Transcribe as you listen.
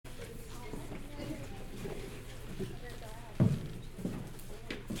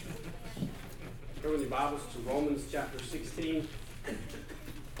turn your Bibles to Romans chapter 16.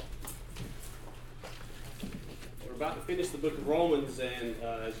 We're about to finish the book of Romans, and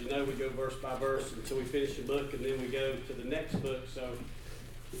as you know, we go verse by verse until we finish the book, and then we go to the next book. So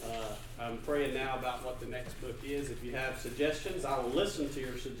I'm praying now about what the next book is. If you have suggestions, I will listen to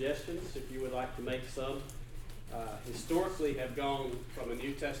your suggestions if you would like to make some. Historically have gone from a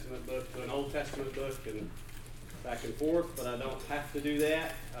New Testament book to an Old Testament book and back and forth, but I don't have to do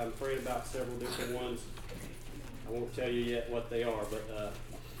that. I'm praying about several different ones. I won't tell you yet what they are, but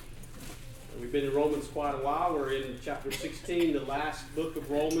we've been in Romans quite a while. We're in chapter 16, the last book of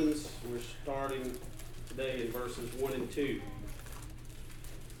Romans. We're starting today in verses 1 and 2.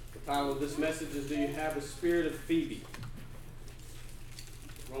 The title of this message is, Do You Have a Spirit of Phoebe?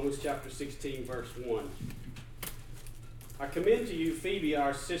 Romans chapter 16, verse 1. I commend to you Phoebe,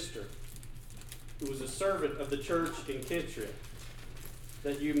 our sister, who was a servant of the church in Kentria,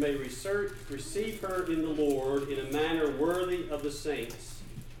 that you may receive her in the Lord in a manner worthy of the saints,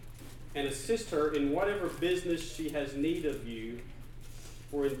 and assist her in whatever business she has need of you,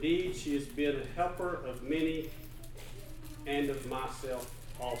 for indeed she has been a helper of many and of myself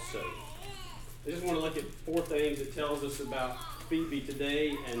also. I just want to look at four things it tells us about Phoebe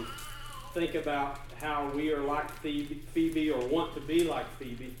today and think about how we are like Phoebe or want to be like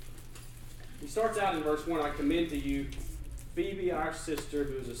Phoebe. He starts out in verse 1, I commend to you Phoebe, our sister,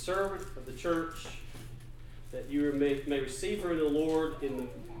 who is a servant of the church, that you may receive her in the Lord in the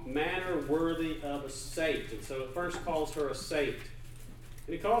manner worthy of a saint. And so it first calls her a saint.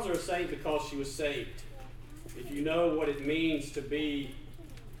 And he calls her a saint because she was saved. If you know what it means to be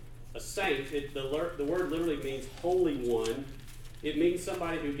a saint, the word literally means holy one. It means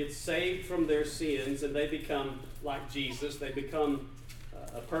somebody who gets saved from their sins and they become like Jesus. They become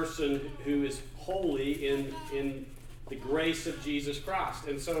a person who is holy in the grace of Jesus Christ.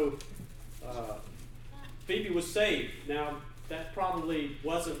 And so Phoebe was saved. Now, that probably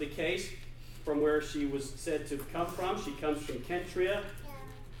wasn't the case from where she was said to come from. She comes from Kentria,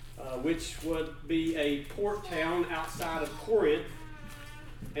 which would be a port town outside of Corinth.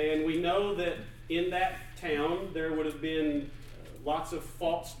 And we know that in that town there would have been lots of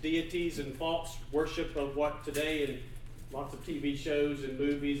false deities and false worship of what today in lots of TV shows and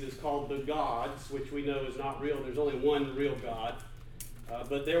movies is called the gods, which we know is not real. There's only one real God.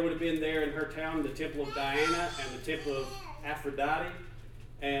 But there would have been there in her town the temple of Diana and the temple of Aphrodite.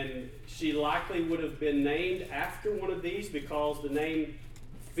 And she likely would have been named after one of these because the name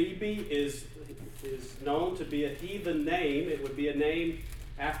Phoebe is known to be a heathen name. It would be a name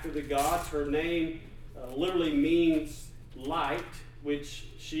after the gods. Her name literally means light, which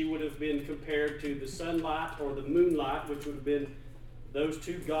she would have been compared to the sunlight or the moonlight, which would have been those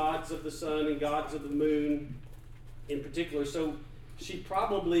two gods of the sun and gods of the moon in particular. So she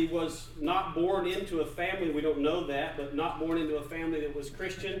probably was not born into a family, we don't know that, but not born into a family that was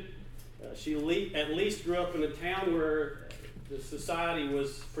Christian. She at least grew up in a town where the society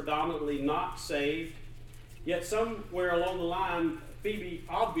was predominantly not saved. Yet somewhere along the line, Phoebe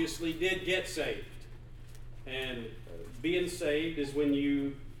obviously did get saved. And being saved is when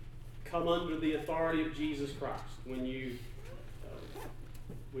you come under the authority of Jesus Christ. When you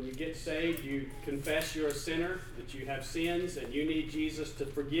get saved, you confess you're a sinner, that you have sins, and you need Jesus to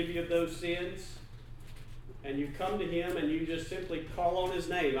forgive you of those sins. And you come to Him and you just simply call on His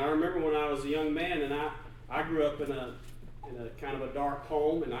name. I remember when I was a young man, and I grew up in a kind of a dark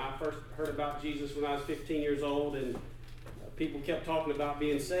home, and I first heard about Jesus when I was 15 years old, and people kept talking about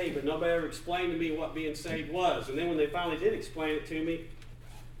being saved, but nobody ever explained to me what being saved was. And then when they finally did explain it to me,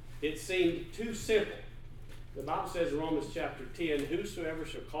 it seemed too simple. The Bible says in Romans chapter 10, whosoever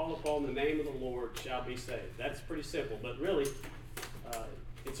shall call upon the name of the Lord shall be saved. That's pretty simple, but really,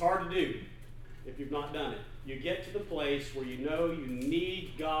 it's hard to do if you've not done it. You get to the place where you know you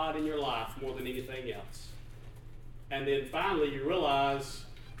need God in your life more than anything else. And then finally you realize,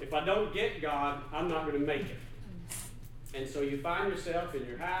 if I don't get God, I'm not going to make it. And so you find yourself in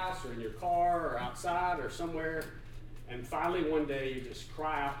your house or in your car or outside or somewhere, and finally one day you just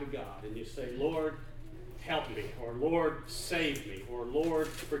cry out to God and you say, Lord, help me, or Lord, save me, or Lord,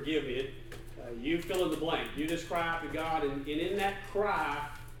 forgive me. You fill in the blank. You just cry out to God, and in that cry,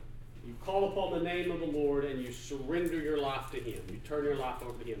 you call upon the name of the Lord and you surrender your life to Him. You turn your life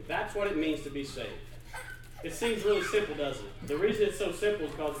over to Him. That's what it means to be saved. It seems really simple, doesn't it? The reason it's so simple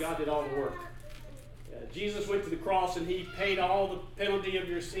is because God did all the work. Jesus went to the cross and He paid all the penalty of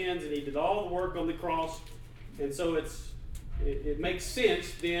your sins, and He did all the work on the cross. And so it makes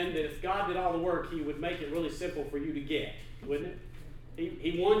sense then that if God did all the work, He would make it really simple for you to get, wouldn't it?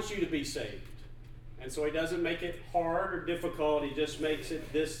 He wants you to be saved. And so He doesn't make it hard or difficult. He just makes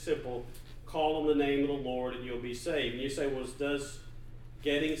it this simple. call on the name of the Lord and you'll be saved. And you say, well, does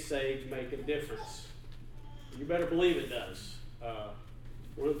getting saved make a difference? You better believe it does.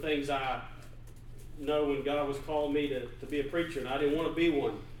 One of the things I know when God was calling me to be a preacher, and I didn't want to be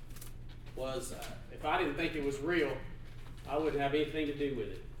one, was if I didn't think it was real, I wouldn't have anything to do with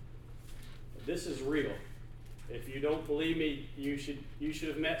it. But this is real. If you don't believe me, you should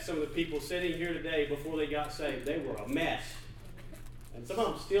have met some of the people sitting here today before they got saved. They were a mess. And some of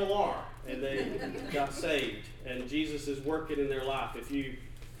them still are, and they got saved. And Jesus is working in their life. If you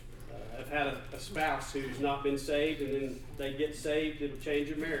have had a spouse who's not been saved and then they get saved, it'll change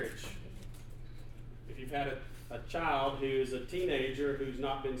your marriage. If you've had a child who is a teenager who's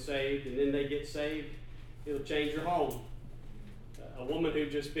not been saved and then they get saved, it'll change your home. A woman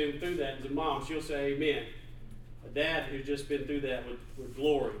who's just been through that as a mom, she'll say amen. A dad who's just been through that with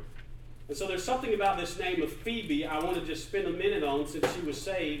glory. And so there's something about this name of Phoebe I want to just spend a minute on since she was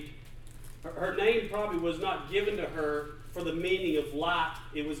saved. Her name probably was not given to her for the meaning of light.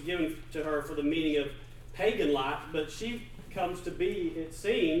 It was given to her for the meaning of pagan light. But she comes to be, it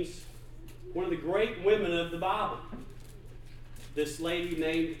seems, one of the great women of the Bible. This lady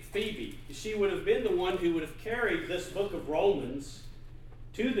named Phoebe. She would have been the one who would have carried this book of Romans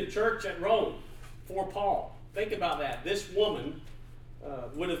to the church at Rome for Paul. Think about that. This woman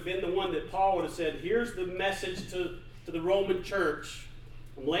would have been the one that Paul would have said, here's the message to the Roman church.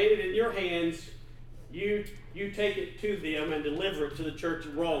 I'm laying it in your hands. You take it to them and deliver it to the church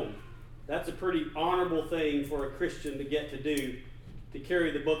of Rome. That's a pretty honorable thing for a Christian to get to do, to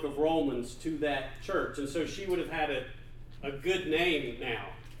carry the book of Romans to that church. And so she would have had a good name now.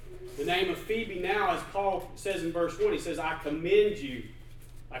 The name of Phoebe now, as Paul says in verse 1, he says, I commend you.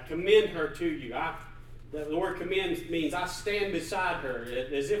 I commend her to you. The word commend means I stand beside her.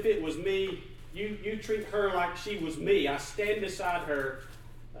 As if it was me, you treat her like she was me. I stand beside her.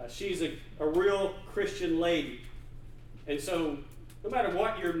 She's a real Christian lady. And so, no matter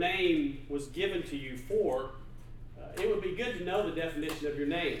what your name was given to you for, it would be good to know the definition of your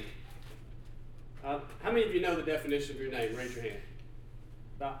name. How many of you know the definition of your name? Raise your hand.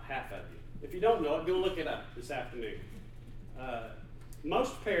 About half of you. If you don't know it, go look it up this afternoon.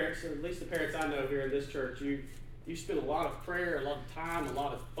 Most parents, or at least the parents I know here in this church, you spend a lot of prayer, a lot of time, a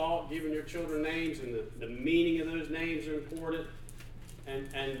lot of thought giving your children names, and the meaning of those names are important.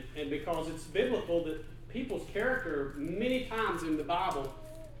 And because it's biblical that people's character many times in the Bible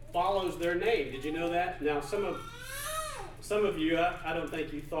follows their name. Did you know that? Now, some of you, I don't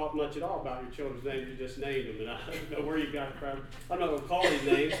think you thought much at all about your children's names. You just named them, and I don't know where you got it from. I'm not going to call these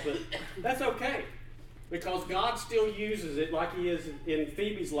names, but that's okay. Because God still uses it like he is in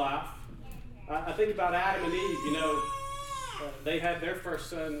Phoebe's life. I think about Adam and Eve. You know, they had their first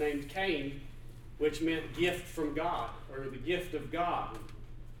son named Cain, which meant gift from God, or the gift of God.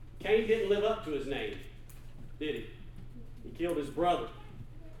 Cain didn't live up to his name, did he? He killed his brother.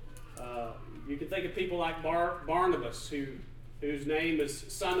 You can think of people like Barnabas, whose name is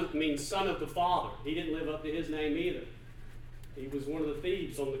means son of the Father. He didn't live up to his name either. He was one of the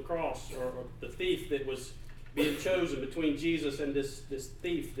thieves on the cross, or the thief that was being chosen between Jesus and this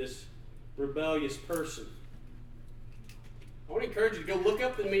thief, this rebellious person. I want to encourage you to go look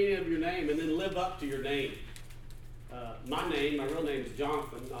up the meaning of your name and then live up to your name. My real name is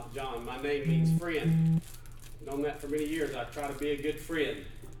Jonathan, not John. My name means friend. I've known that for many years. I try to be a good friend.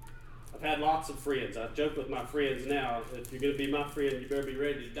 I've had lots of friends. I joke with my friends now, if you're going to be my friend, you better be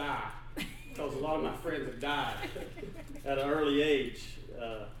ready to die. Because a lot of my friends have died at an early age.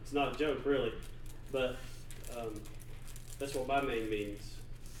 It's not a joke, really. But that's what my name means.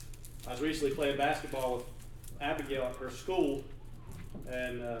 I was recently playing basketball with Abigail at her school,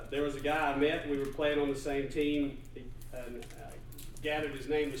 and there was a guy I met. We were playing on the same team, and I gathered his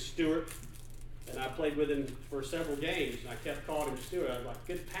name was Stuart, and I played with him for several games, and I kept calling him Stuart. I was like,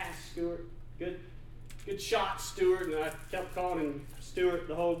 good pass, Stuart. Good shot, Stuart. And I kept calling him Stuart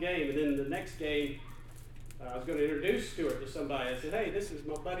the whole game. And then the next game, I was going to introduce Stuart to somebody. I said, hey, this is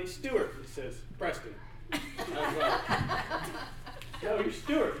my buddy Stuart. He says, Preston. I was like, no, you're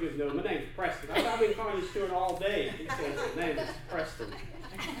Stuart. He goes, no, my name's Preston. I've been calling you Stuart all day. He says, his name is Preston.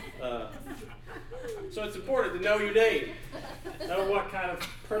 So it's important to know your name. Know what kind of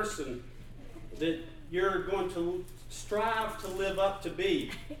person that you're going to strive to live up to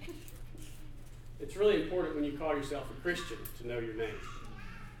be. It's really important when you call yourself a Christian to know your name.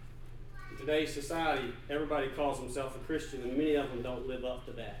 In today's society, everybody calls themselves a Christian, and many of them don't live up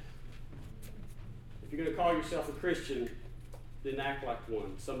to that. If you're going to call yourself a Christian, then act like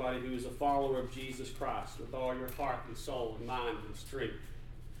one. Somebody who is a follower of Jesus Christ with all your heart and soul and mind and strength.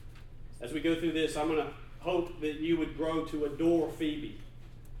 As we go through this, I'm going to hope that you would grow to adore Phoebe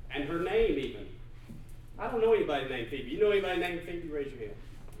And her name even. I don't know anybody named Phoebe. You know anybody named Phoebe? Raise your hand.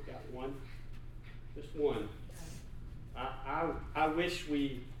 We got one. Just one. I wish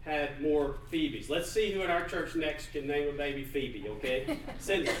we had more Phoebes. Let's see who in our church next can name a baby Phoebe, okay?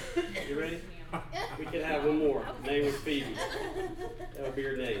 Cindy, you ready? We could have one more. Name was Phoebe. That would be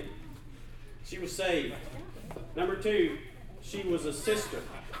her name. She was saved. Number 2, she was a sister.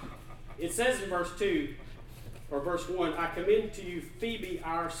 It says in verse 2, or verse 1, I commend to you Phoebe,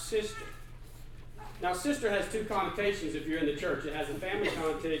 our sister. Now, sister has 2 connotations if you're in the church. It has a family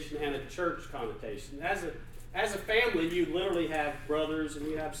connotation and a church connotation. As a family, you literally have brothers and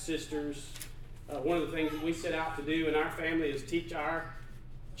you have sisters. One of the things that we set out to do in our family is teach our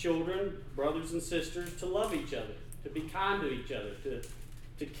children, brothers and sisters, to love each other, to be kind to each other,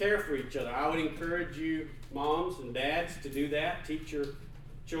 to care for each other. I would encourage you, moms and dads, to do that. Teach your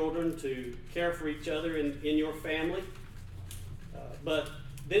children to care for each other in your family. But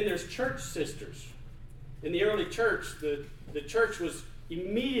then there's church sisters. In the early church, the church was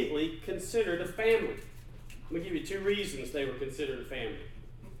immediately considered a family. I'm going to give you 2 reasons they were considered a family.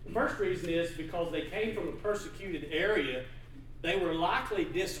 The first reason is because they came from a persecuted area. They were likely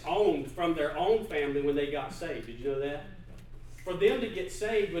disowned from their own family when they got saved. Did you know that? For them to get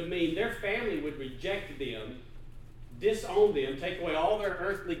saved would mean their family would reject them, disown them, take away all their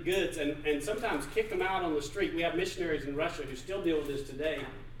earthly goods, and sometimes kick them out on the street. We have missionaries in Russia who still deal with this today.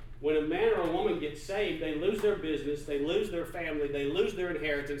 When a man or a woman gets saved, they lose their business, they lose their family, they lose their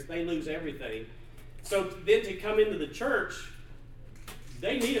inheritance, they lose everything. So then to come into the church,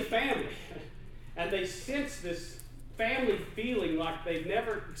 they need a family. And they sense this family feeling like they've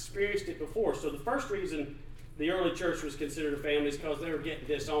never experienced it before. So the first reason the early church was considered a family is because they were getting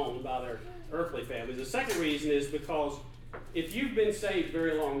disowned by their earthly families. The second reason is because if you've been saved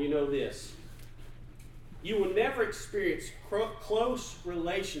very long, you know this. You will never experience close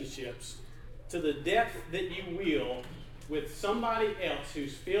relationships to the depth that you will with somebody else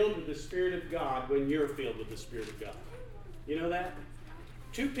who's filled with the Spirit of God when you're filled with the Spirit of God. You know that?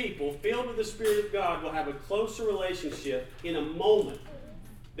 2 people filled with the Spirit of God will have a closer relationship in a moment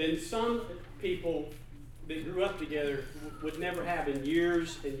than some people that grew up together would never have in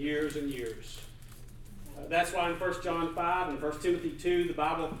years and years and years. That's why in 1 John 5 and 1 Timothy 2, the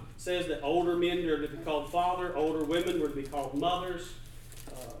Bible says that older men are to be called father, older women were to be called mothers,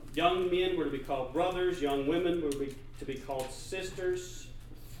 young men were to be called brothers, young women were to be called sisters.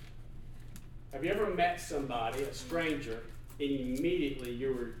 Have you ever met somebody, a stranger, and immediately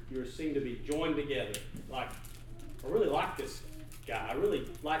you were seen to be joined together? Like, I really like this guy. I really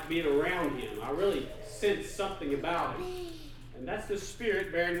like being around him. I really sense something about him. And that's the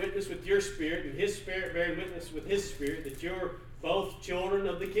Spirit bearing witness with your spirit, and His Spirit bearing witness with His Spirit, that you're both children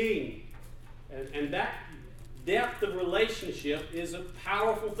of the King. And that depth of relationship is a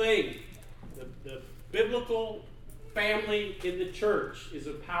powerful thing. The biblical family in the church is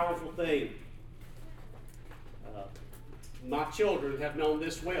a powerful thing. My children have known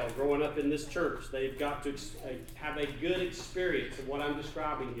this well growing up in this church. They've got to have a good experience of what I'm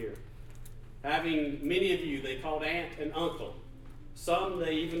describing here. Having many of you, they called aunt and uncle. Some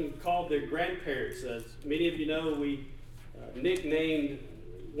they even called their grandparents. As many of you know, we nicknamed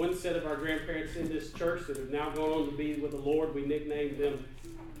one set of our grandparents in this church that have now gone on to be with the Lord. We nicknamed them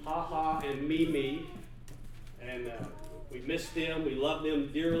Ha Ha and Mimi. And we miss them. We love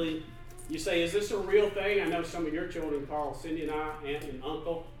them dearly. You say, is this a real thing? I know some of your children call Cindy and I aunt and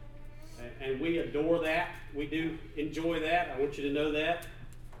uncle. And we adore that. We do enjoy that. I want you to know that.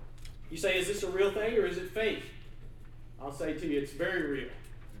 You say, is this a real thing or is it fake? I'll say to you, it's very real.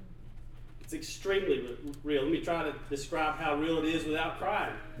 It's extremely real. Let me try to describe how real it is without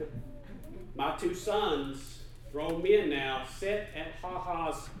crying. My 2 sons, grown men now, sat at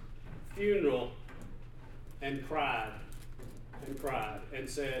Ha-Ha's funeral and cried and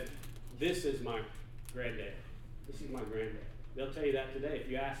said, this is my granddad. This is my granddad. They'll tell you that today if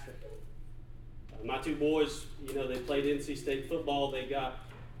you ask them. My 2 boys, you know, they played NC State football. They got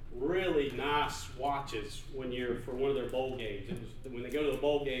really nice watches for one of their bowl games. When they go to a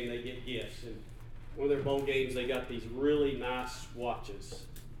bowl game, they get gifts. And one of their bowl games, they got these really nice watches.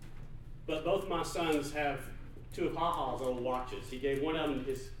 But both my sons have 2 of Ha-Ha's old watches. He gave one of them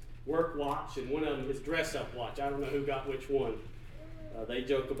his work watch and one of them his dress-up watch. I don't know who got which one. They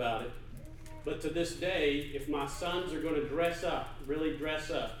joke about it. But to this day, if my sons are going to dress up, really dress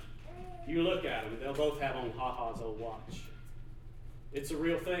up, you look at them, they'll both have on Ha-Ha's old watch. It's a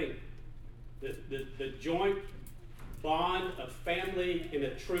real thing. The joint bond of family in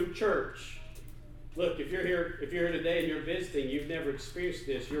a true church. Look, if you're here today and you're visiting, you've never experienced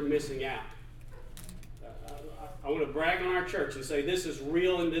this, you're missing out. I want to brag on our church and say this is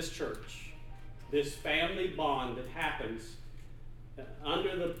real in this church. This family bond that happens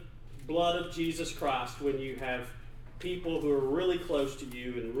under the blood of Jesus Christ when you have people who are really close to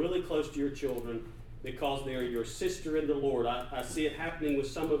you and really close to your children because they are your sister in the Lord. I see it happening with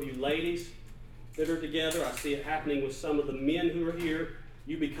some of you ladies that are together. I see it happening with some of the men who are here.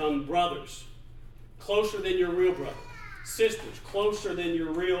 You become brothers, closer than your real brother. Sisters, closer than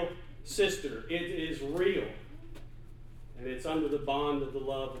your real sister. It is real. And it's under the bond of the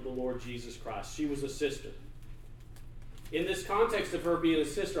love of the Lord Jesus Christ. She was a sister. In this context of her being a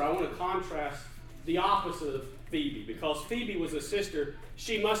sister, I want to contrast the opposite of Phoebe. Because Phoebe was a sister,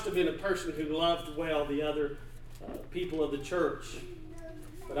 she must have been a person who loved well the other people of the church.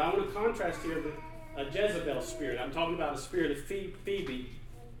 But I want to contrast here a Jezebel spirit. I'm talking about a spirit of Phoebe.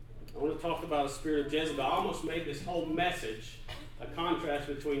 I want to talk about a spirit of Jezebel. I almost made this whole message a contrast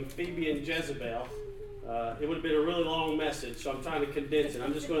between Phoebe and Jezebel. It would have been a really long message, so I'm trying to condense it.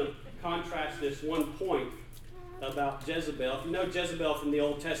 I'm just going to contrast this one point about Jezebel. If you know Jezebel from the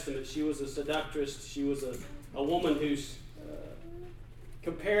Old Testament, she was a seductress. She was a woman who's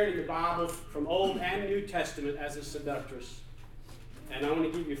compared in the Bible from Old and New Testament as a seductress. And I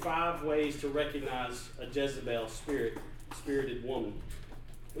want to give you 5 ways to recognize a Jezebel spirited woman.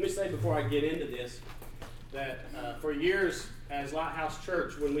 Let me say before I get into this that for years as Lighthouse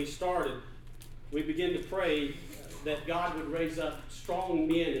Church, when we started, we began to pray that God would raise up strong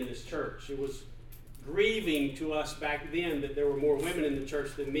men in this church. It was grieving to us back then that there were more women in the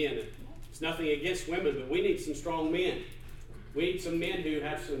church than men. It's nothing against women, but we need some strong men. We need some men who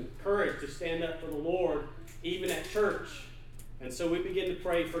have some courage to stand up for the Lord, even at church. And so we begin to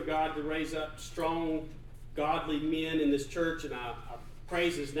pray for God to raise up strong, godly men in this church, and I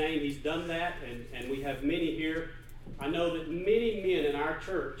praise His name. He's done that, and we have many here. I know that many men in our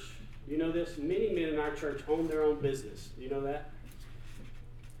church, you know this? Many men in our church own their own business. Do you know that?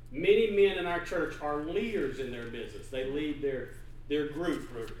 Many men in our church are leaders in their business. They lead their group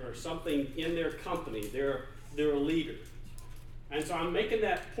or something in their company. They're a leader. And so I'm making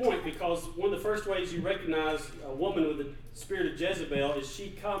that point because one of the first ways you recognize a woman with the spirit of Jezebel is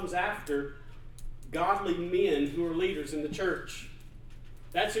she comes after godly men who are leaders in the church.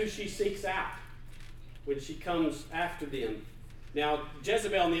 That's who she seeks out when she comes after them. Now,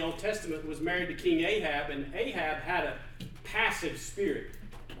 Jezebel in the Old Testament was married to King Ahab, and Ahab had a passive spirit.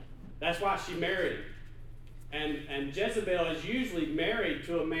 That's why she married him. And Jezebel is usually married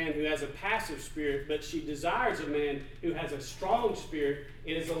to a man who has a passive spirit, but she desires a man who has a strong spirit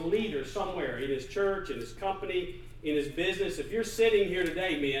and is a leader somewhere in his church, in his company, in his business. If you're sitting here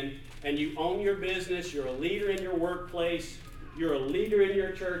today, men, and you own your business, you're a leader in your workplace, you're a leader in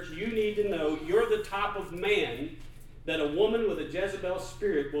your church, you need to know you're the type of man that a woman with a Jezebel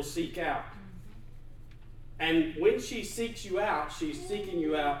spirit will seek out. And when she seeks you out, she's seeking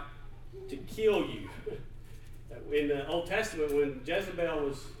you out to kill you. In the Old Testament, when Jezebel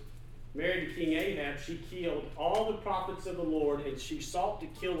was married to King Ahab, she killed all the prophets of the Lord, and she sought to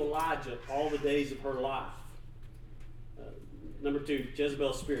kill Elijah all the days of her life. Number 2,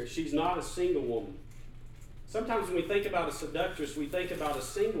 Jezebel's spirit. She's not a single woman. Sometimes when we think about a seductress, we think about a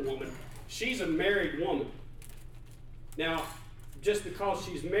single woman. She's a married woman. Now, just because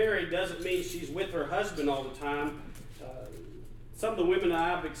she's married doesn't mean she's with her husband all the time. Some of the women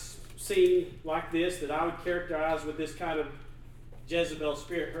I've seen like this that I would characterize with this kind of Jezebel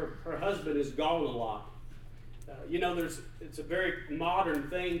spirit, her husband is gone a lot. It's a very modern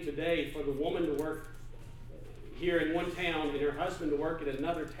thing today for the woman to work here in one town and her husband to work in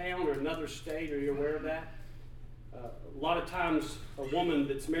another town or another state. Are you aware of that? A lot of times a woman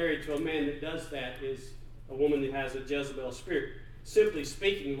that's married to a man that does that is a woman that has a Jezebel spirit. Simply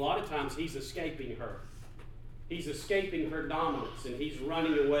speaking, a lot of times he's escaping her. He's escaping her dominance and he's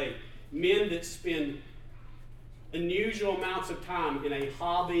running away. Men that spend unusual amounts of time in a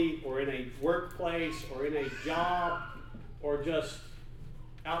hobby or in a workplace or in a job or just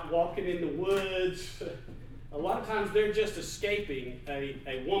out walking in the woods, a lot of times they're just escaping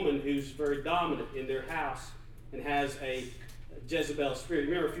a woman who's very dominant in their house and has a Jezebel spirit.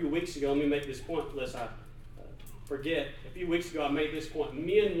 Remember a few weeks ago, let me make this point unless I forget. A few weeks ago I made this point.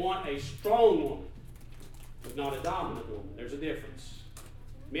 Men want a strong woman, but not a dominant woman. There's a difference.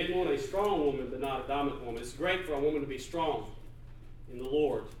 Men want a strong woman, but not a dominant woman. It's great for a woman to be strong in the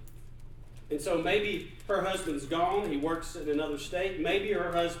Lord. And so maybe her husband's gone. He works in another state. Maybe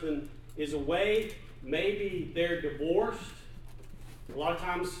her husband is away. Maybe they're divorced. A lot of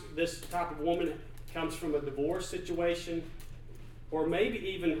times this type of woman comes from a divorce situation. Or maybe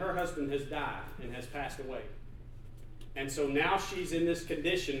even her husband has died and has passed away. And so now she's in this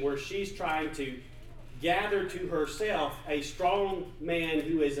condition where she's trying to gather to herself a strong man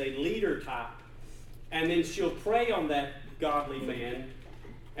who is a leader type, and then she'll prey on that godly man.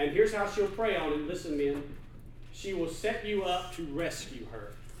 And here's how she'll prey on him. Listen, men. She will set you up to rescue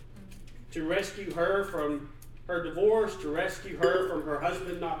her. To rescue her from her divorce, to rescue her from her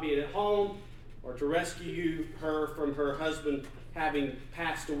husband not being at home, or to rescue her from her husband having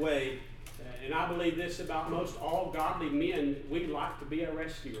passed away. And I believe this about most all godly men. We like to be a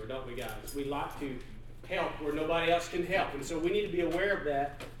rescuer, don't we, guys? We like to help where nobody else can help. And so we need to be aware of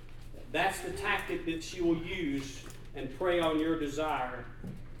that. That's the tactic that she will use and prey on your desire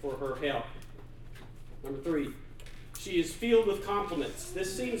for her help. Number 3, she is filled with compliments.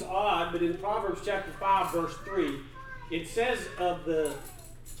 This seems odd, but in Proverbs chapter 5, verse 3, it says of the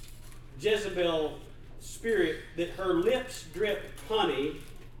Jezebel spirit that her lips drip honey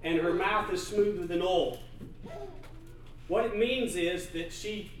and her mouth is smoother than oil. What it means is that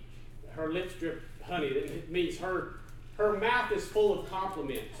her lips drip honey. It means her mouth is full of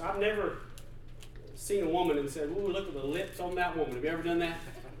compliments. I've never seen a woman and said, "Ooh, look at the lips on that woman." Have you ever done that?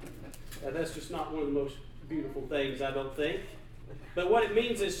 That's just not one of the most beautiful things, I don't think. But what it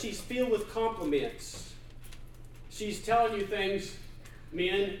means is she's filled with compliments. She's telling you things,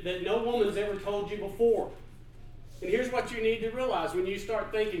 men, that no woman's ever told you before. And here's what you need to realize when you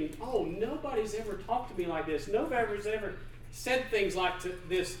start thinking, "Oh, nobody's ever talked to me like this. Nobody's ever said things like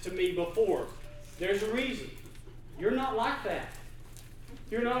this to me before." There's a reason. You're not like that.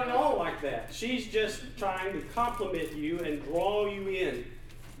 You're not at all like that. She's just trying to compliment you and draw you in.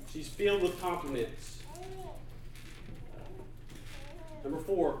 She's filled with compliments. Number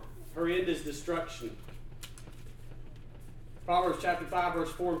 4, her end is destruction. Proverbs chapter 5,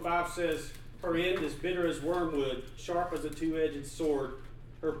 verse 4 and 5 says, "Her end is bitter as wormwood, sharp as a two-edged sword.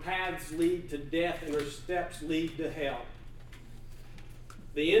 Her paths lead to death, and her steps lead to hell."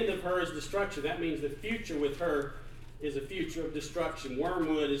 The end of her is destruction. That means the future with her is a future of destruction.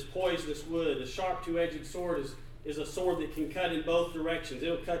 Wormwood is poisonous wood. A sharp two-edged sword is a sword that can cut in both directions.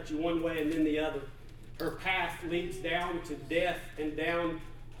 It'll cut you one way and then the other. Her path leads down to death and down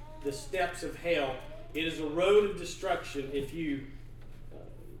the steps of hell. It is a road of destruction if you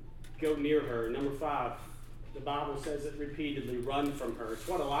go near her. Number 5, the Bible says it repeatedly, run from her. It's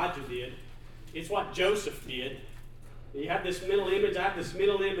what Elijah did. It's what Joseph did. You have this mental image. I have this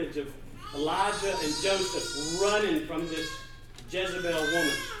mental image of Elijah and Joseph running from this Jezebel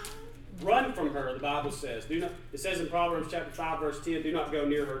woman. Run from her, the Bible says. It says in Proverbs chapter 5, verse 10, do not go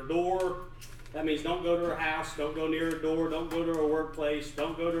near her door. That means don't go to her house, don't go near her door, don't go to her workplace,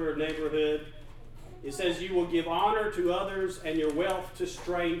 don't go to her neighborhood. It says you will give honor to others and your wealth to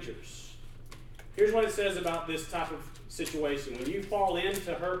strangers. Here's what it says about this type of situation. When you fall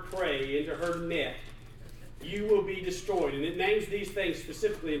into her prey, into her net, you will be destroyed. And it names these things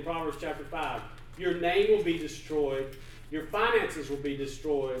specifically in Proverbs chapter 5. Your name will be destroyed, your finances will be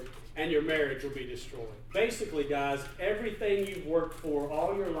destroyed, and your marriage will be destroyed. Basically, guys, everything you've worked for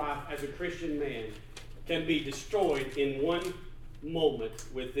all your life as a Christian man can be destroyed in one moment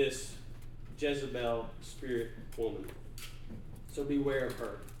with this Jezebel spirit woman. So beware of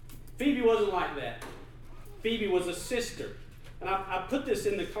her. Phoebe wasn't like that. Phoebe was a sister. And I put this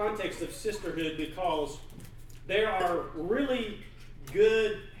in the context of sisterhood because there are really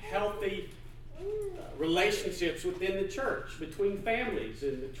good, healthy relationships within the church, between families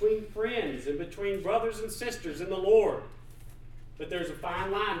and between friends and between brothers and sisters in the Lord. But there's a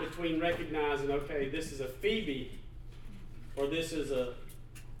fine line between recognizing, okay, this is a Phoebe or this is a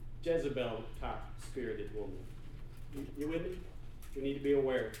Jezebel type spirited woman. You with me? We need to be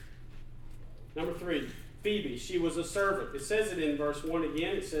aware. Number 3, Phoebe, she was a servant. It says it in verse 1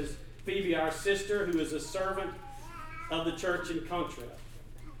 again. It says, Phoebe, our sister, who is a servant of the church in Contra.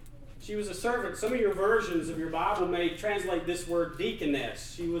 She was a servant. Some of your versions of your Bible may translate this word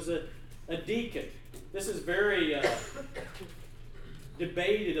deaconess. She was a deacon. This is very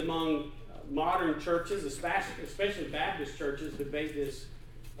debated among modern churches, especially Baptist churches, debate this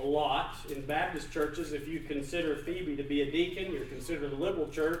a lot. In Baptist churches, if you consider Phoebe to be a deacon, you're considered a liberal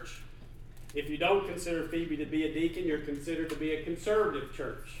church. If you don't consider Phoebe to be a deacon, you're considered to be a conservative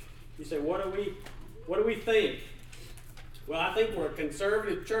church. You say, what do we think? Well, I think we're a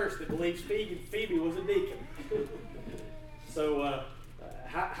conservative church that believes Phoebe was a deacon. So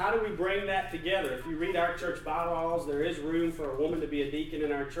how do we bring that together? If you read our church bylaws, there is room for a woman to be a deacon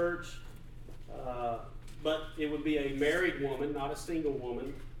in our church. But it would be a married woman, not a single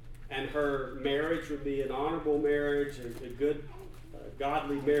woman. And her marriage would be an honorable marriage, a good,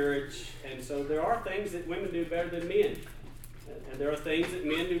 godly marriage. And so there are things that women do better than men. And there are things that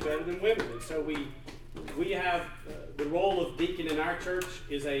men do better than women. And so we have the role of deacon in our church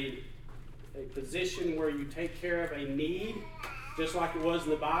is a a position where you take care of a need, just like it was in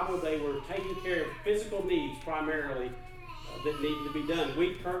the Bible. They were taking care of physical needs primarily that needed to be done.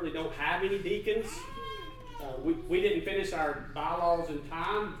 We currently don't have any deacons. We didn't finish our bylaws in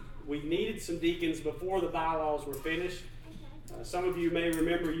time. We needed some deacons before the bylaws were finished. Some of you may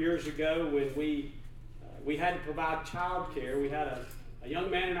remember years ago when we had to provide child care. We had a young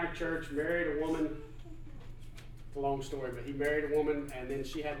man in our church married a woman. It's a long story, but he married a woman, and then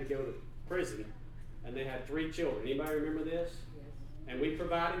she had to go to prison, and they had 3 children. Anybody remember this? Yes. And we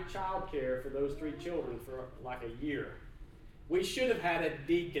provided child care for those 3 children for like a year. We should have had a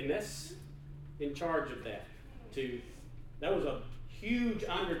deaconess in charge of that. That was a huge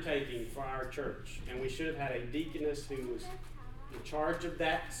undertaking for our church, and we should have had a deaconess who was in charge of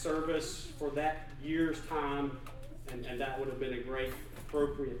that service for that year's time, and that would have been a great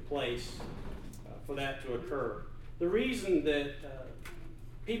appropriate place for that to occur. The reason that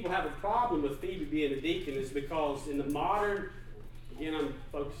people have a problem with Phoebe being a deacon is because in the modern, again I'm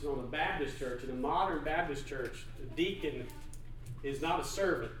focusing on the Baptist church, in the modern Baptist church, the deacon is not a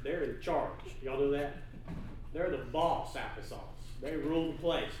servant, they're in charge. Y'all know that? They're the boss applesauce. They rule the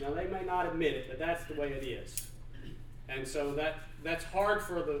place. Now they may not admit it, but that's the way it is. And so that's hard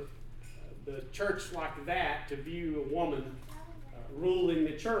for the church like that to view a woman ruling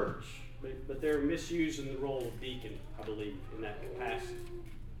the church, but they're misusing the role of deacon, I believe, in that capacity.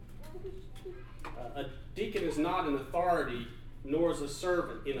 A deacon is not an authority, nor is a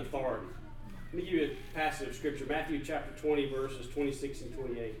servant in authority. Let me give you a passage of scripture, Matthew chapter 20, verses 26 and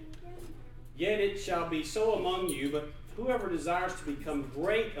 28. Yet it shall be so among you, but whoever desires to become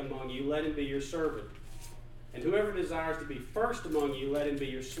great among you, let him be your servant. And whoever desires to be first among you, let him be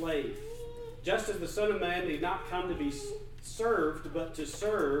your slave. Just as the Son of Man did not come to be served, but to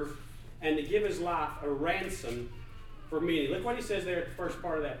serve, and to give his life a ransom for many. Look what he says there at the first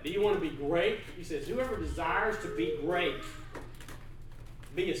part of that. Do you want to be great? He says, whoever desires to be great,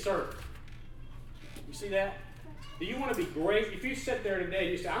 be a servant. You see that? Do you want to be great? If you sit there today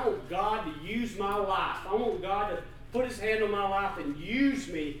and you say, I want God to use my life. I want God to put his hand on my life and use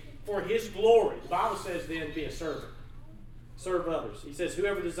me for his glory. The Bible says then, be a servant. Serve others. He says,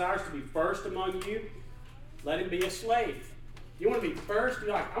 whoever desires to be first among you, let him be a slave. You want to be first?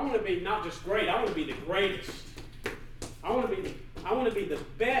 You're like, I want to be not just great, I want to be the greatest. I want to be the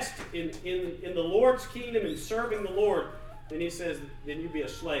best in the Lord's kingdom and serving the Lord. Then he says, then you be a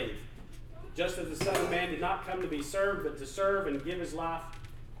slave. Just as the Son of Man did not come to be served, but to serve and give his life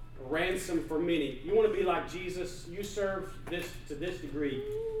a ransom for many. You want to be like Jesus? You serve this to this degree,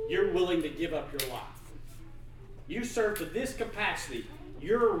 you're willing to give up your life. You serve to this capacity,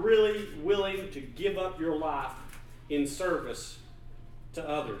 you're really willing to give up your life in service to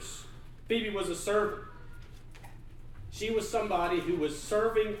others. Phoebe was a servant. She was somebody who was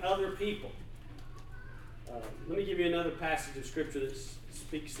serving other people. Let me give you another passage of scripture that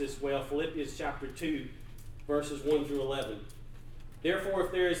speaks this well. Philippians chapter 2, verses 1 through 11. Therefore,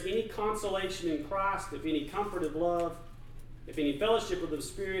 if there is any consolation in Christ, if any comfort of love, if any fellowship of the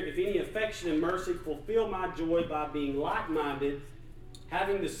Spirit, if any affection and mercy, fulfill my joy by being like-minded,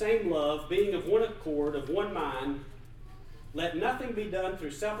 having the same love, being of one accord, of one mind. Let nothing be done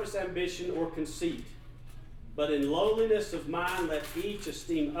through selfish ambition or conceit, but in lowliness of mind let each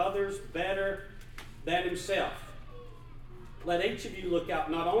esteem others better than himself. Let each of you look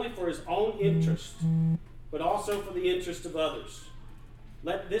out not only for his own interest, but also for the interest of others.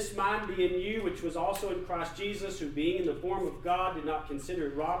 Let this mind be in you, which was also in Christ Jesus, who being in the form of God did not consider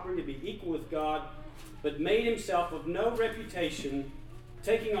it robbery to be equal with God, but made himself of no reputation,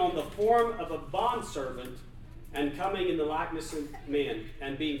 taking on the form of a bondservant, and coming in the likeness of men.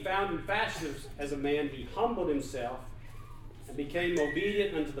 And being found in fashion as a man, he humbled himself, and became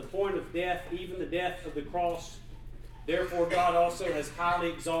obedient unto the point of death, even the death of the cross. Therefore God also has highly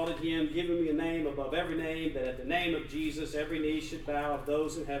exalted him, giving him a name above every name, that at the name of Jesus every knee should bow, of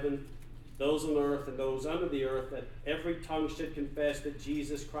those in heaven, those on earth, and those under the earth, that every tongue should confess that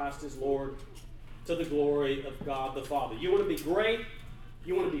Jesus Christ is Lord, to the glory of God the Father. You want to be great?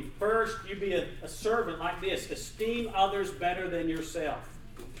 You want to be first? You be a servant like this. Esteem others better than yourself.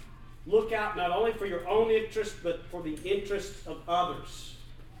 Look out not only for your own interest, but for the interest of others.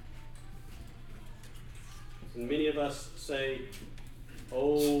 And many of us say,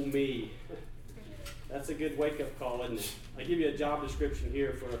 oh me. That's a good wake-up call, isn't it? I give you a job description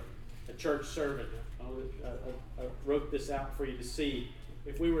here for a church servant. I wrote this out for you to see.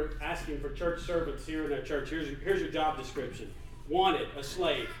 If we were asking for church servants here in our church, here's your job description. Wanted, a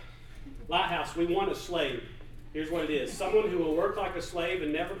slave. Lighthouse, we want a slave. Here's what it is. Someone who will work like a slave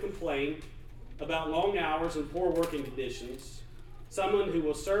and never complain about long hours and poor working conditions. someone who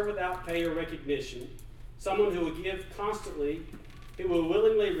will serve without pay or recognition, someone who will give constantly, who will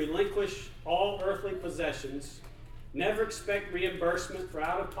willingly relinquish all earthly possessions, never expect reimbursement for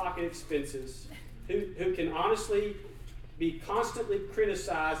out-of-pocket expenses, who can honestly be constantly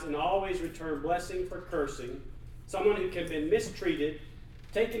criticized and always return blessing for cursing, someone who can be mistreated,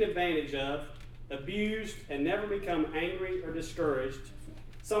 taken advantage of, abused, and never become angry or discouraged,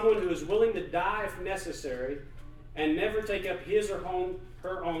 someone who is willing to die if necessary and never take up his or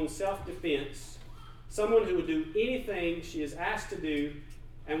her own self-defense, someone who would do anything she is asked to do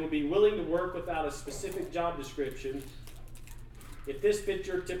and will be willing to work without a specific job description. If this fits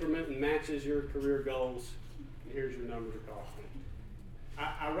your temperament and matches your career goals, here's your number to call.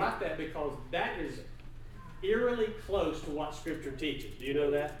 I write that because that is eerily close to what Scripture teaches. Do you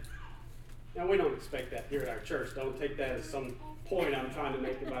know that? Now, we don't expect that here at our church. Don't take that as some point I'm trying to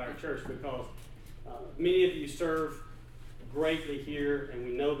make about our church, because many of you serve greatly here, and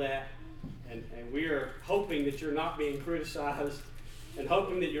we know that. And we are hoping that you're not being criticized and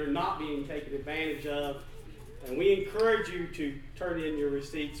hoping that you're not being taken advantage of. And we encourage you to turn in your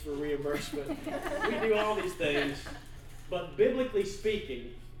receipts for reimbursement. We do all these things. But biblically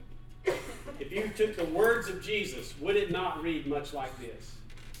speaking, if you took the words of Jesus, would it not read much like this?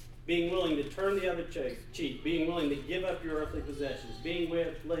 Being willing to turn the other cheek, being willing to give up your earthly possessions, being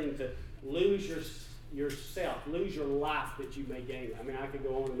willing to lose yourself, lose your life that you may gain. I mean, I could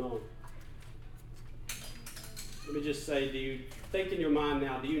go on and on. Let me just say, do you think in your mind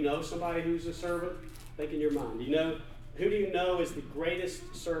now, do you know somebody who's a servant? Think in your mind. Who do you know is the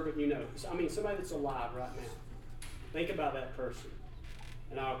greatest servant you know? I mean, somebody that's alive right now. Think about that person.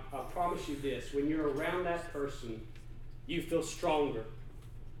 And I'll promise you this, when you're around that person, you feel stronger.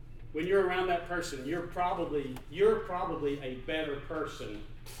 When you're around that person, you're probably a better person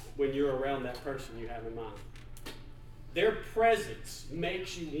when you're around that person you have in mind. Their presence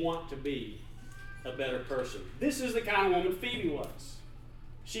makes you want to be a better person. This is the kind of woman Phoebe was.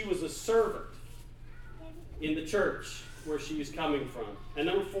 She was a servant in the church where she was coming from. And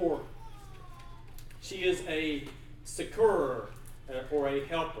number 4, she is a succorer or a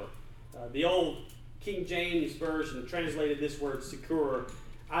helper. The old King James Version translated this word succorer.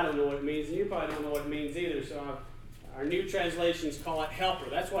 I don't know what it means, and you probably don't know what it means either, so our new translations call it helper.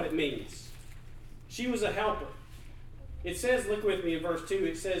 That's what it means. She was a helper. It says, look with me in verse 2,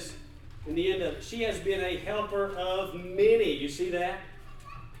 it says in the end of it, she has been a helper of many. You see that?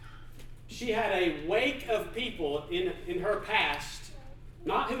 She had a wake of people in her past,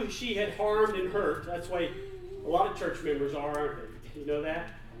 not who she had harmed and hurt. That's the way a lot of church members are, aren't they? You know that?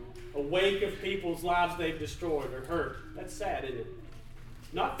 A wake of people's lives they've destroyed or hurt. That's sad, isn't it?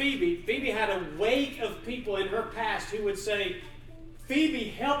 Not Phoebe. Phoebe had a wake of people in her past who would say, Phoebe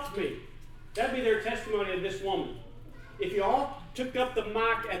helped me. That'd be their testimony of this woman. If you all took up the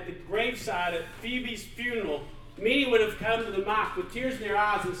mic at the graveside at Phoebe's funeral, many would have come to the mic with tears in their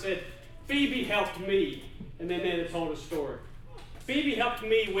eyes and said, Phoebe helped me. And then they'd have told a story. Phoebe helped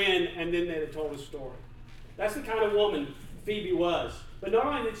me when, and then they'd have told a story. That's the kind of woman Phoebe was. But not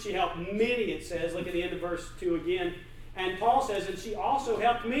only did she help many, it says, look at the end of verse 2 again, and Paul says that she also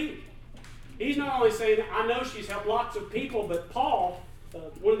helped me. He's not only saying, I know she's helped lots of people, but Paul,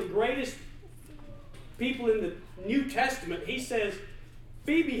 one of the greatest people in the New Testament, he says,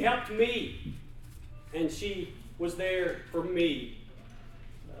 Phoebe helped me, and she was there for me.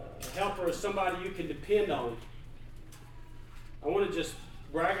 A helper is somebody you can depend on. I want to just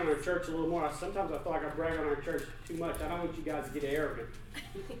brag on our church a little more. Sometimes I feel like I brag on our church too much. I don't want you guys to get arrogant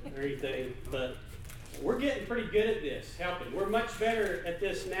or anything, but we're getting pretty good at this, helping. We're much better at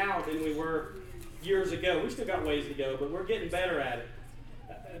this now than we were years ago. We still got ways to go, but we're getting better at it.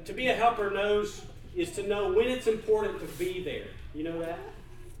 To be a helper is to know when it's important to be there. You know that?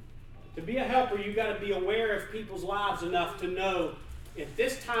 To be a helper, you've got to be aware of people's lives enough to know at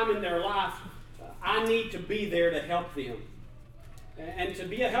this time in their life, I need to be there to help them. And to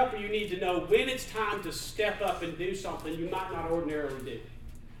be a helper, you need to know when it's time to step up and do something you might not ordinarily do.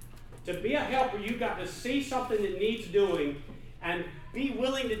 To be a helper, you've got to see something that needs doing and be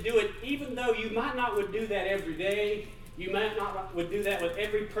willing to do it, even though you might not would do that every day. You might not would do that with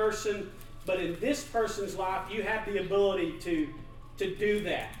every person. But in this person's life, you have the ability to do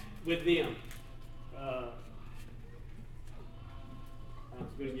that with them. I'm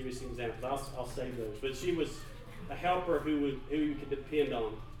going to give you some examples. I'll save those. But she was a helper who you could depend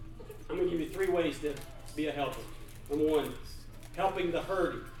on. I'm going to give you 3 ways to be a helper. Number 1, helping the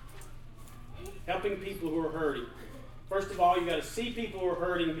hurting. Helping people who are hurting. First of all, you got to see people who are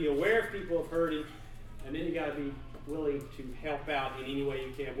hurting, be aware of people who are hurting, and then you got to be willing to help out in any way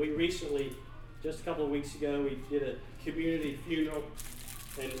you can. We recently Just a couple of weeks ago, we did a community funeral,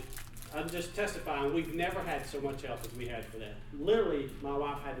 and I'm just testifying, we've never had so much help as we had for that. Literally, my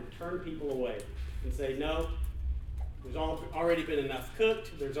wife had to turn people away and say, no, there's already been enough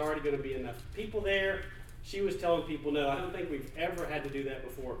cooked, there's already going to be enough people there. She was telling people, no, I don't think we've ever had to do that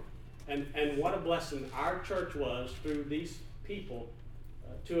before. And what a blessing our church was through these people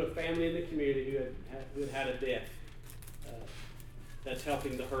to a family in the community who had a death. That's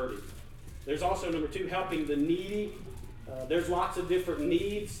helping the hurting. There's also, number 2, helping the needy. There's lots of different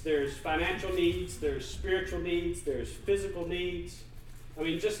needs. There's financial needs, there's spiritual needs, there's physical needs. I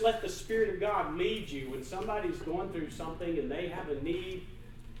mean, just let the Spirit of God lead you. When somebody's going through something and they have a need,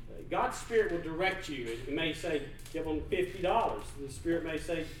 God's Spirit will direct you. It may say, give them $50. The Spirit may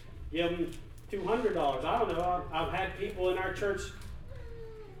say, give them $200. I don't know. I've had people in our church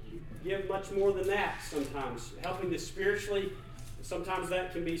give much more than that sometimes. Helping to spiritually, sometimes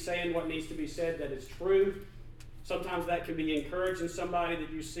that can be saying what needs to be said that is true. Sometimes that can be encouraging somebody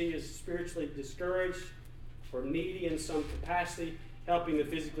that you see is spiritually discouraged or needy in some capacity. Helping the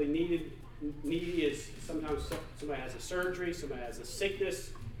physically needy is sometimes somebody has a surgery, somebody has a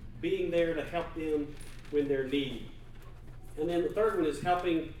sickness, being there to help them when they're needy. And then the third one is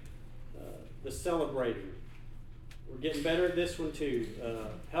helping the celebrating. We're getting better at this one too.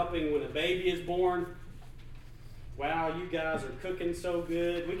 Helping when a baby is born. Wow, you guys are cooking so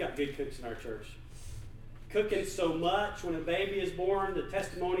good. We got good cooks in our church. Cooking so much when a baby is born. The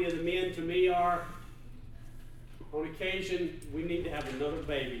testimony of the men to me are, on occasion, we need to have another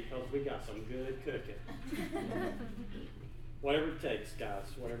baby because we got some good cooking. Whatever it takes, guys,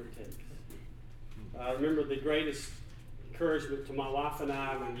 whatever it takes. I remember the greatest encouragement to my wife and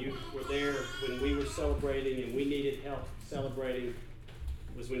I when you were there, when we were celebrating and we needed help celebrating,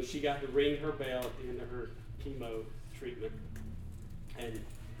 was when she got to ring her bell at the end of her chemo treatment. And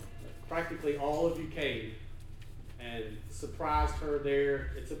practically all of you came and surprised her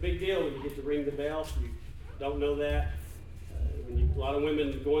there. It's a big deal when you get to ring the bell. You don't know that. A lot of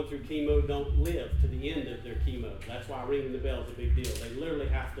women going through chemo don't live to the end of their chemo. That's why ringing the bell is a big deal. They literally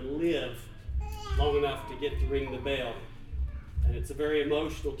have to live long enough to get to ring the bell. And it's a very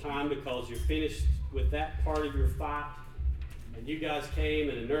emotional time because you're finished with that part of your fight. And you guys came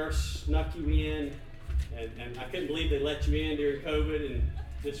and a nurse snuck you in. And I couldn't believe they let you in during COVID. And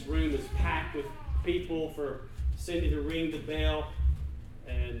this room is packed with people for Cindy to ring the bell.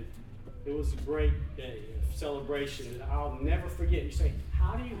 And it was a great day of celebration. And I'll never forget. You say,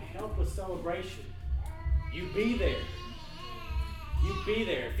 how do you help a celebration? You be there. You be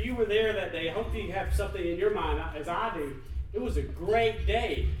there. If you were there that day, I hope you have something in your mind, as I do. It was a great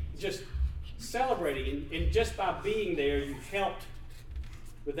day, just celebrating. And just by being there, you helped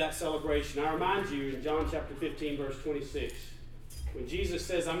with that celebration. I remind you in John chapter 15, verse 26, when Jesus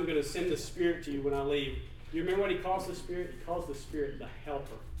says, I'm going to send the Spirit to you when I leave. Do you remember what he calls the Spirit? He calls the Spirit the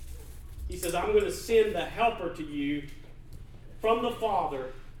Helper. He says, I'm going to send the Helper to you from the Father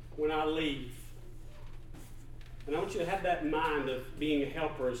when I leave. And I want you to have that in mind of being a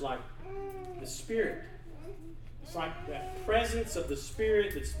helper is like the Spirit. It's like that presence of the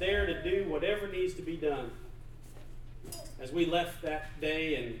Spirit that's there to do whatever needs to be done. As we left that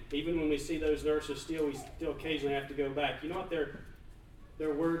day, and even when we see those nurses we still occasionally have to go back. You know what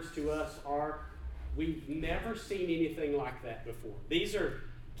their words to us are? We've never seen anything like that before. These are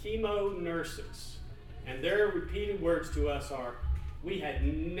chemo nurses, and their repeated words to us are, we had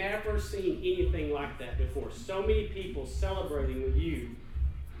never seen anything like that before. So many people celebrating with you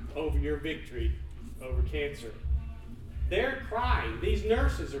over your victory over cancer. They're crying. These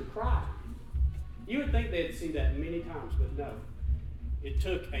nurses are crying. You would think they'd see that many times, but no. It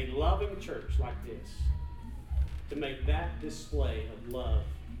took a loving church like this to make that display of love,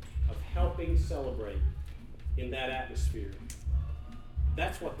 of helping celebrate in that atmosphere.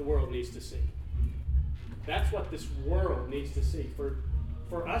 That's what the world needs to see. That's what this world needs to see.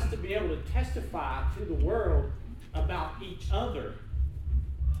 For us to be able to testify to the world about each other.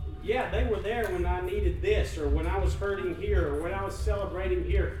 Yeah, they were there when I needed this, or when I was hurting here, or when I was celebrating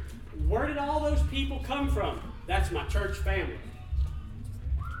here. Where did all those people come from? That's my church family.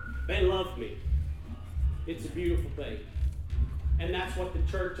 They love me. It's a beautiful thing. And that's what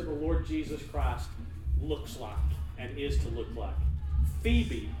the church of the Lord Jesus Christ looks like and is to look like.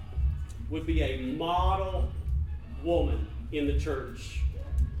 Phoebe would be a model woman in the church.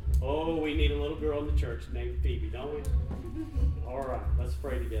 Oh, we need a little girl in the church named Phoebe, don't we? All right, let's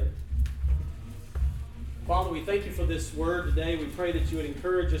pray together. Father, we thank you for this word today. We pray that you would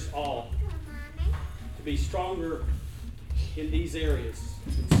encourage us all to be stronger in these areas,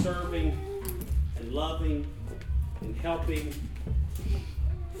 in serving and loving and helping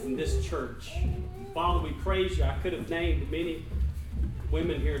in this church. Father, we praise you. I could have named many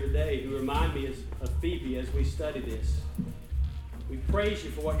women here today who remind me of Phoebe as we study this. We praise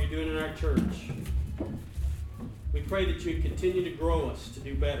you for what you're doing in our church. We pray that you continue to grow us to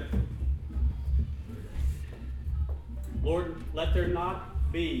do better. Lord, let there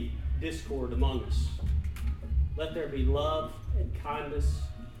not be discord among us. Let there be love and kindness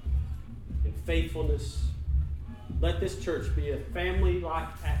and faithfulness. Let this church be a family-like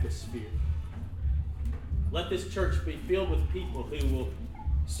atmosphere. Let this church be filled with people who will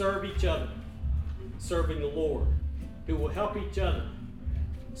serve each other, serving the Lord, who will help each other,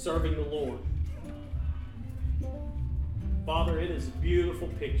 serving the Lord. Father, it is a beautiful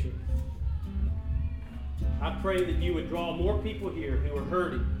picture. I pray that you would draw more people here who are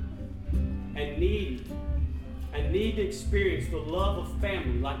hurting and need to experience the love of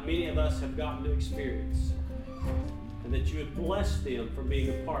family like many of us have gotten to experience. And that you would bless them for being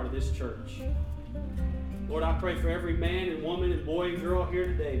a part of this church. Lord, I pray for every man and woman and boy and girl here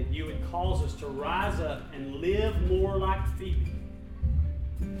today that you would cause us to rise up and live more like Phoebe,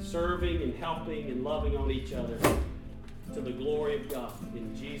 serving and helping and loving on each other to the glory of God.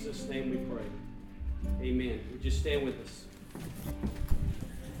 In Jesus' name we pray. Amen. Would you stand with us?